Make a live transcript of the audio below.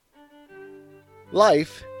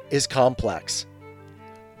Life is complex.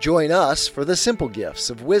 Join us for the simple gifts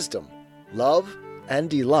of wisdom, love, and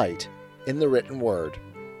delight in the written word.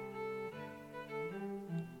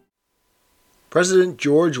 President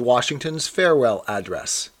George Washington's Farewell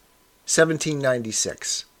Address,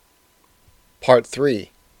 1796. Part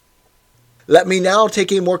 3. Let me now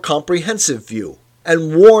take a more comprehensive view,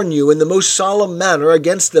 and warn you in the most solemn manner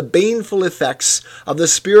against the baneful effects of the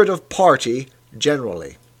spirit of party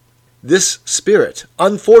generally. This spirit,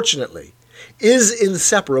 unfortunately, is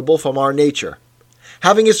inseparable from our nature,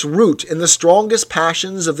 having its root in the strongest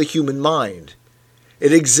passions of the human mind.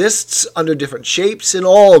 It exists under different shapes in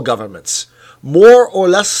all governments, more or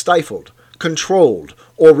less stifled, controlled,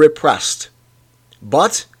 or repressed.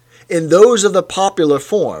 But in those of the popular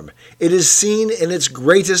form, it is seen in its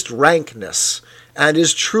greatest rankness, and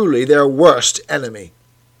is truly their worst enemy.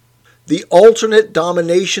 The alternate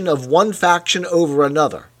domination of one faction over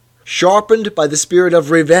another, sharpened by the spirit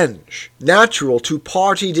of revenge, natural to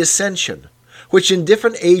party dissension, which in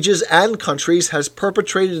different ages and countries has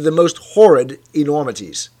perpetrated the most horrid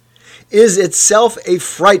enormities, is itself a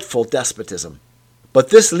frightful despotism. But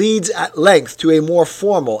this leads at length to a more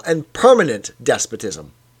formal and permanent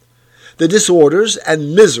despotism. The disorders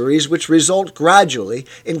and miseries which result gradually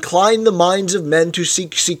incline the minds of men to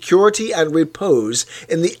seek security and repose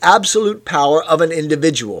in the absolute power of an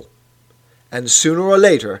individual. And sooner or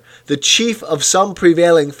later, the chief of some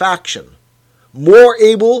prevailing faction, more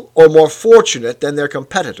able or more fortunate than their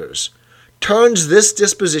competitors, turns this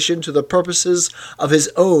disposition to the purposes of his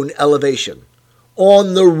own elevation,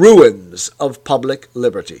 on the ruins of public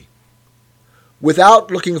liberty.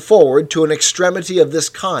 Without looking forward to an extremity of this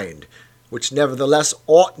kind, which nevertheless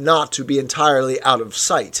ought not to be entirely out of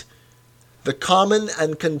sight, the common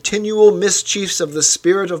and continual mischiefs of the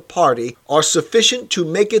spirit of party are sufficient to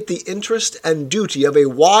make it the interest and duty of a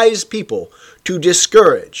wise people to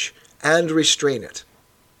discourage and restrain it.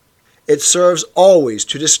 It serves always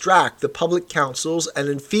to distract the public councils and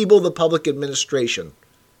enfeeble the public administration.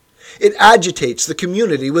 It agitates the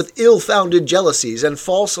community with ill-founded jealousies and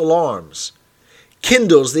false alarms,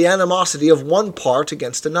 kindles the animosity of one part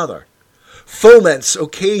against another, foments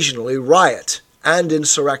occasionally riot and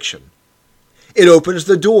insurrection. It opens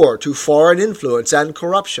the door to foreign influence and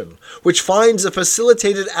corruption, which finds a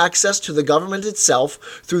facilitated access to the government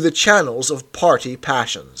itself through the channels of party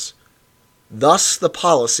passions. Thus the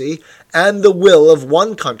policy and the will of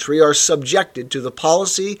one country are subjected to the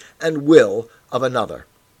policy and will of another.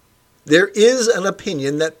 There is an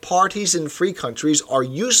opinion that parties in free countries are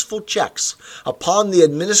useful checks upon the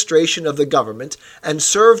administration of the government and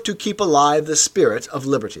serve to keep alive the spirit of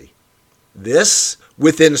liberty. This,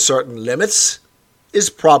 within certain limits, is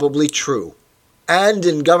probably true, and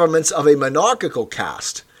in governments of a monarchical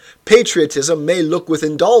caste, patriotism may look with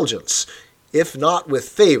indulgence, if not with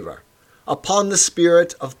favor, upon the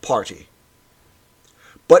spirit of party.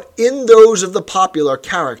 But in those of the popular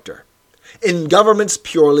character, in governments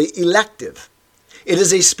purely elective, it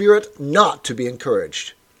is a spirit not to be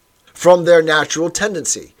encouraged. From their natural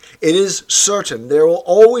tendency, it is certain there will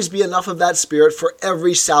always be enough of that spirit for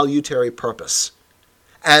every salutary purpose.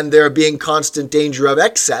 And there being constant danger of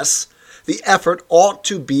excess, the effort ought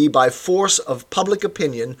to be by force of public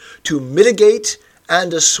opinion to mitigate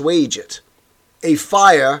and assuage it. A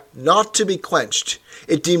fire not to be quenched,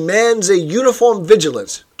 it demands a uniform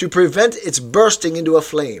vigilance to prevent its bursting into a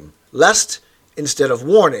flame, lest, instead of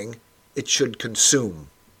warning, it should consume.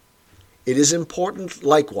 It is important,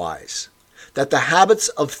 likewise, that the habits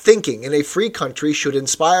of thinking in a free country should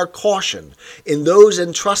inspire caution in those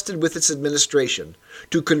entrusted with its administration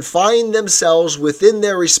to confine themselves within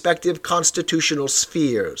their respective constitutional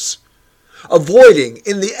spheres, avoiding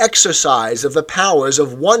in the exercise of the powers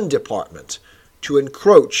of one department to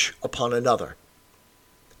encroach upon another.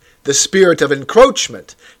 The spirit of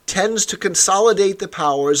encroachment tends to consolidate the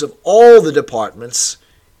powers of all the departments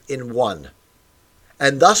in one,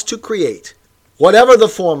 and thus to create, whatever the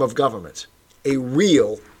form of government, a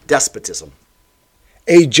real despotism.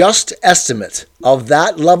 A just estimate of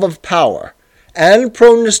that love of power and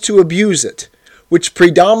proneness to abuse it, which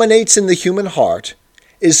predominates in the human heart,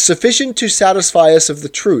 is sufficient to satisfy us of the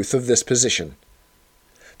truth of this position.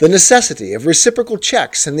 The necessity of reciprocal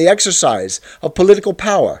checks in the exercise of political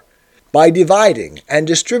power, by dividing and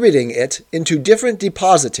distributing it into different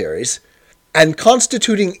depositaries, and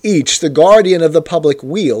constituting each the guardian of the public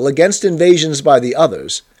weal against invasions by the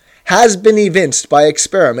others, has been evinced by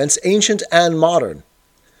experiments ancient and modern,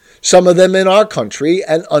 some of them in our country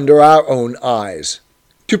and under our own eyes.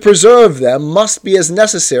 To preserve them must be as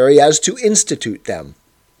necessary as to institute them.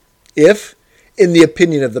 If, in the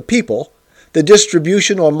opinion of the people, the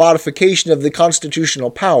distribution or modification of the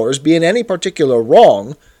constitutional powers be in any particular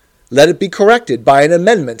wrong, let it be corrected by an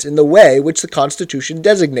amendment in the way which the Constitution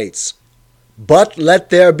designates. But let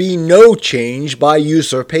there be no change by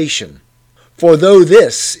usurpation. For though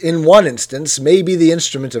this, in one instance, may be the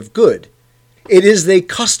instrument of good, it is the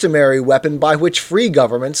customary weapon by which free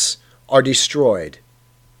governments are destroyed.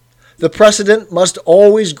 The precedent must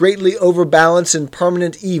always greatly overbalance in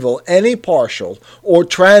permanent evil any partial or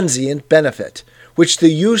transient benefit which the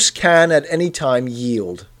use can at any time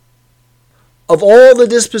yield. Of all the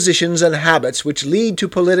dispositions and habits which lead to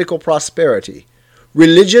political prosperity,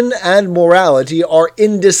 religion and morality are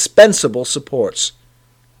indispensable supports.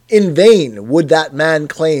 In vain would that man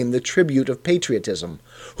claim the tribute of patriotism,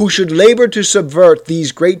 who should labor to subvert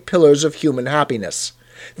these great pillars of human happiness,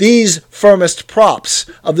 these firmest props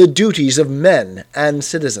of the duties of men and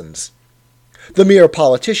citizens. The mere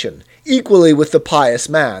politician, equally with the pious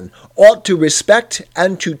man, ought to respect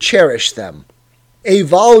and to cherish them. A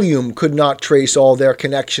volume could not trace all their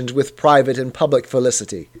connections with private and public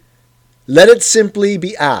felicity. Let it simply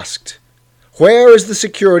be asked, where is the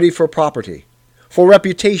security for property, for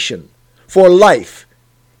reputation, for life,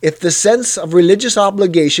 if the sense of religious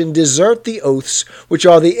obligation desert the oaths which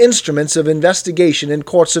are the instruments of investigation in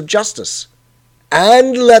courts of justice?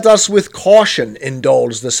 And let us with caution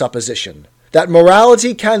indulge the supposition that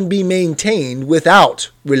morality can be maintained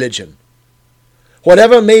without religion.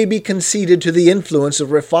 Whatever may be conceded to the influence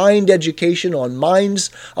of refined education on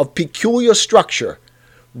minds of peculiar structure,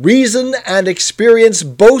 reason and experience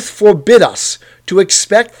both forbid us to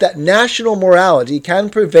expect that national morality can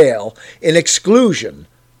prevail in exclusion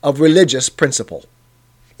of religious principle.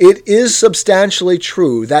 It is substantially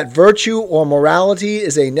true that virtue or morality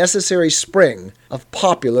is a necessary spring of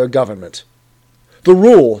popular government. The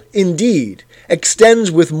rule, indeed,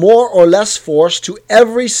 extends with more or less force to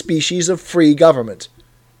every species of free government.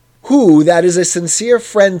 Who that is a sincere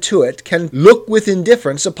friend to it can look with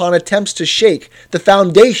indifference upon attempts to shake the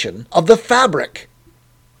foundation of the fabric?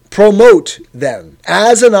 Promote, then,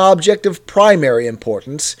 as an object of primary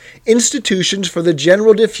importance, institutions for the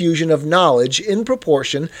general diffusion of knowledge in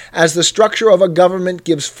proportion as the structure of a government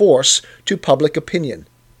gives force to public opinion.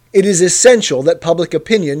 It is essential that public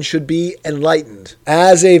opinion should be enlightened.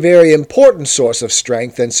 As a very important source of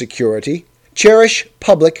strength and security, cherish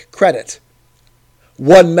public credit.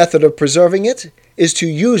 One method of preserving it is to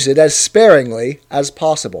use it as sparingly as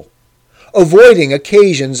possible, avoiding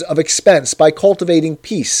occasions of expense by cultivating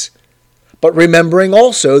peace, but remembering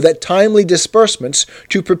also that timely disbursements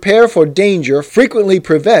to prepare for danger frequently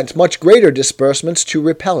prevent much greater disbursements to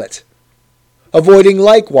repel it. Avoiding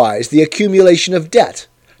likewise the accumulation of debt,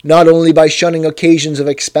 not only by shunning occasions of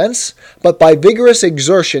expense, but by vigorous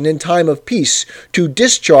exertion in time of peace to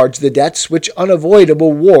discharge the debts which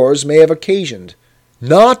unavoidable wars may have occasioned,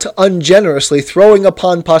 not ungenerously throwing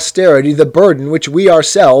upon posterity the burden which we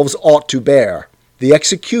ourselves ought to bear. The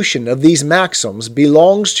execution of these maxims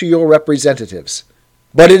belongs to your representatives,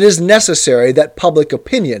 but it is necessary that public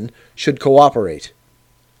opinion should cooperate.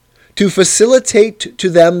 To facilitate to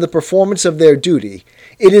them the performance of their duty,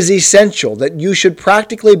 it is essential that you should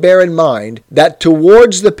practically bear in mind that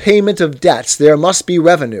towards the payment of debts there must be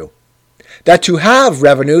revenue, that to have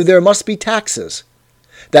revenue there must be taxes,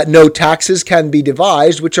 that no taxes can be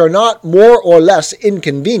devised which are not more or less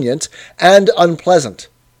inconvenient and unpleasant,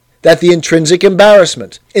 that the intrinsic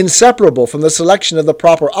embarrassment, inseparable from the selection of the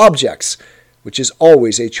proper objects, which is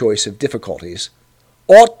always a choice of difficulties,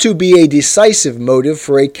 ought to be a decisive motive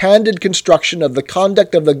for a candid construction of the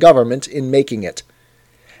conduct of the government in making it,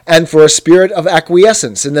 and for a spirit of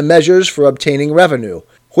acquiescence in the measures for obtaining revenue,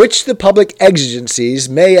 which the public exigencies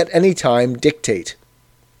may at any time dictate.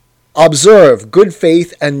 Observe good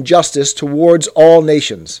faith and justice towards all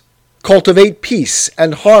nations. Cultivate peace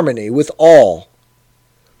and harmony with all.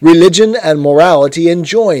 Religion and morality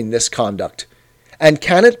enjoin this conduct, and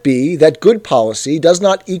can it be that good policy does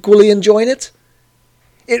not equally enjoin it?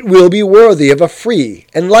 It will be worthy of a free,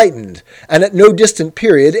 enlightened, and at no distant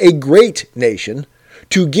period a great nation,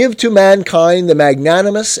 to give to mankind the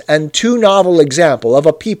magnanimous and too novel example of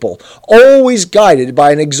a people always guided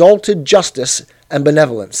by an exalted justice and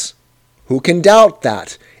benevolence. Who can doubt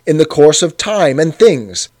that, in the course of time and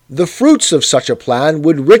things, the fruits of such a plan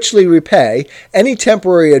would richly repay any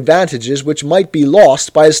temporary advantages which might be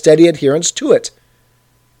lost by a steady adherence to it?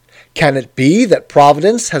 Can it be that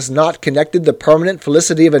Providence has not connected the permanent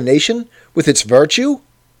felicity of a nation with its virtue?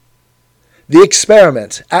 The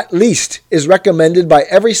experiment, at least, is recommended by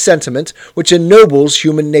every sentiment which ennobles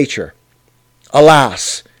human nature.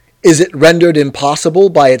 Alas, is it rendered impossible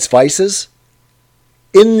by its vices?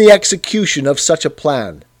 In the execution of such a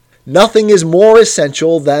plan, Nothing is more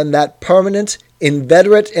essential than that permanent,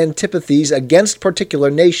 inveterate antipathies against particular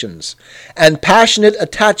nations and passionate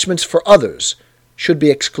attachments for others should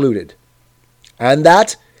be excluded, and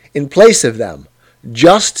that, in place of them,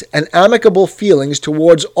 just and amicable feelings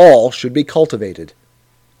towards all should be cultivated.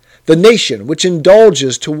 The nation which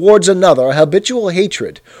indulges towards another habitual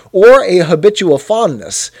hatred or a habitual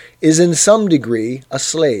fondness is in some degree a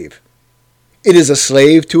slave. It is a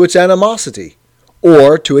slave to its animosity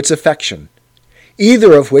or to its affection,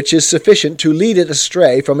 either of which is sufficient to lead it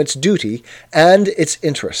astray from its duty and its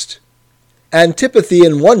interest. Antipathy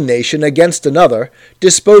in one nation against another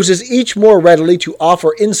disposes each more readily to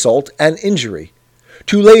offer insult and injury,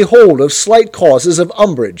 to lay hold of slight causes of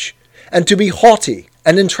umbrage, and to be haughty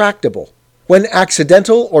and intractable, when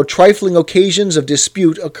accidental or trifling occasions of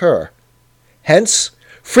dispute occur. Hence,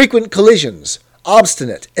 frequent collisions,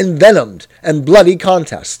 obstinate, envenomed, and bloody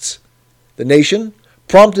contests. The nation,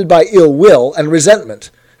 prompted by ill will and resentment,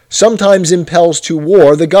 sometimes impels to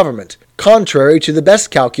war the government, contrary to the best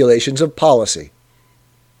calculations of policy.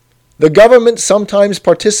 The government sometimes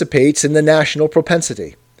participates in the national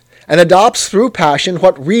propensity, and adopts through passion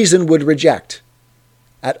what reason would reject.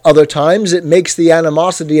 At other times it makes the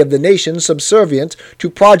animosity of the nation subservient to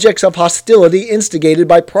projects of hostility instigated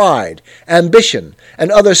by pride, ambition,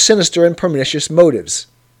 and other sinister and pernicious motives.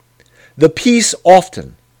 The peace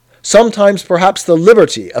often, sometimes perhaps the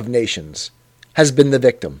liberty of nations, has been the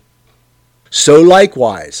victim. So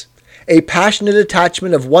likewise, a passionate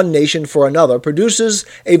attachment of one nation for another produces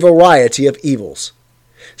a variety of evils.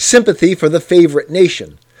 Sympathy for the favorite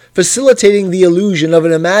nation, facilitating the illusion of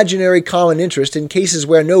an imaginary common interest in cases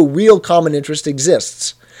where no real common interest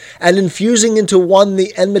exists, and infusing into one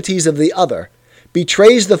the enmities of the other,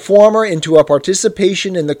 betrays the former into a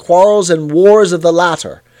participation in the quarrels and wars of the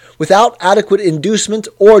latter, without adequate inducement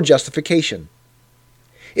or justification.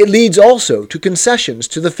 It leads also to concessions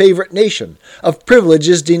to the favorite nation of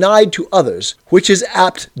privileges denied to others, which is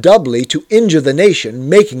apt doubly to injure the nation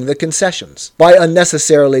making the concessions, by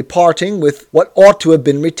unnecessarily parting with what ought to have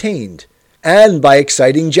been retained, and by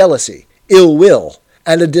exciting jealousy, ill will,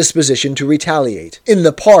 and a disposition to retaliate, in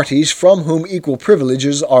the parties from whom equal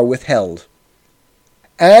privileges are withheld.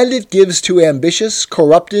 And it gives to ambitious,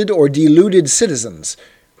 corrupted, or deluded citizens,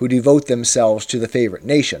 who devote themselves to the favorite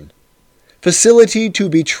nation, facility to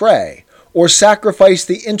betray or sacrifice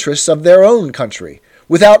the interests of their own country,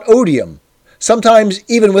 without odium, sometimes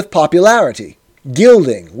even with popularity,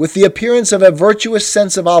 gilding with the appearance of a virtuous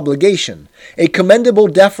sense of obligation, a commendable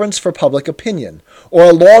deference for public opinion, or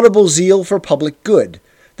a laudable zeal for public good,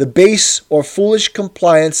 the base or foolish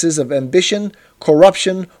compliances of ambition,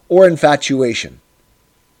 corruption, or infatuation.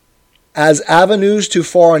 As avenues to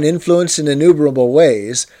foreign influence in innumerable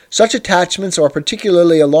ways, such attachments are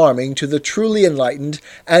particularly alarming to the truly enlightened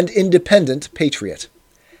and independent patriot.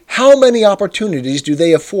 How many opportunities do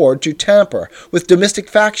they afford to tamper with domestic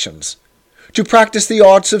factions, to practice the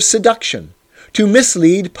arts of seduction, to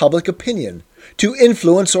mislead public opinion, to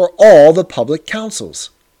influence or awe the public councils?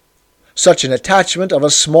 Such an attachment of a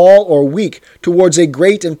small or weak towards a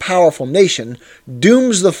great and powerful nation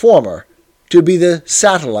dooms the former to be the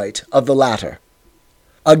satellite of the latter.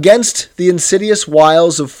 Against the insidious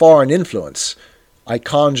wiles of foreign influence, I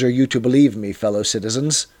conjure you to believe me, fellow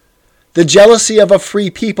citizens, the jealousy of a free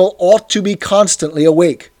people ought to be constantly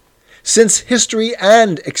awake, since history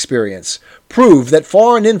and experience prove that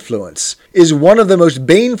foreign influence is one of the most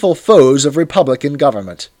baneful foes of republican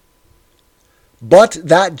government. But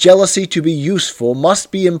that jealousy to be useful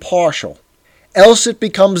must be impartial, else it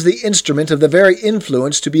becomes the instrument of the very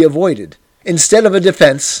influence to be avoided, instead of a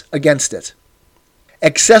defense against it.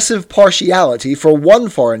 Excessive partiality for one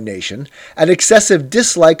foreign nation and excessive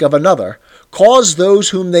dislike of another cause those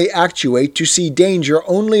whom they actuate to see danger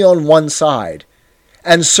only on one side,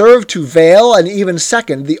 and serve to veil and even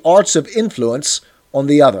second the arts of influence on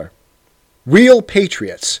the other. Real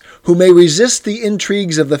patriots, who may resist the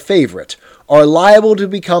intrigues of the favorite, are liable to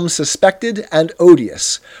become suspected and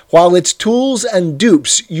odious, while its tools and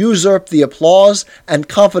dupes usurp the applause and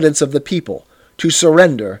confidence of the people to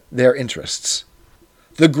surrender their interests.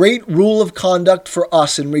 The great rule of conduct for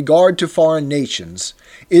us in regard to foreign nations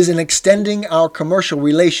is in extending our commercial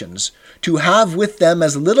relations to have with them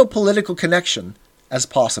as little political connection as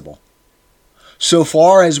possible. So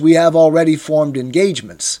far as we have already formed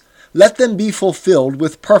engagements, let them be fulfilled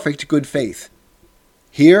with perfect good faith.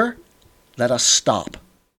 Here, let us stop.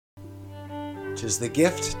 'Tis the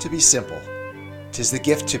gift to be simple. 'Tis the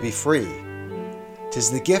gift to be free. 'Tis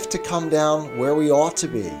the gift to come down where we ought to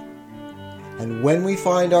be. And when we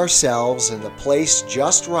find ourselves in the place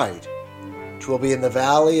just right, 'twill be in the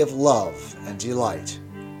valley of love and delight.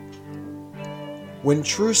 When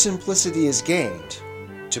true simplicity is gained,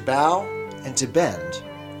 to bow and to bend,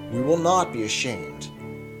 we will not be ashamed.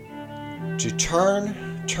 To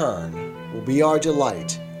turn, turn will be our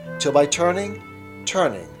delight, till by turning,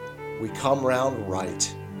 turning, we come round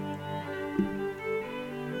right.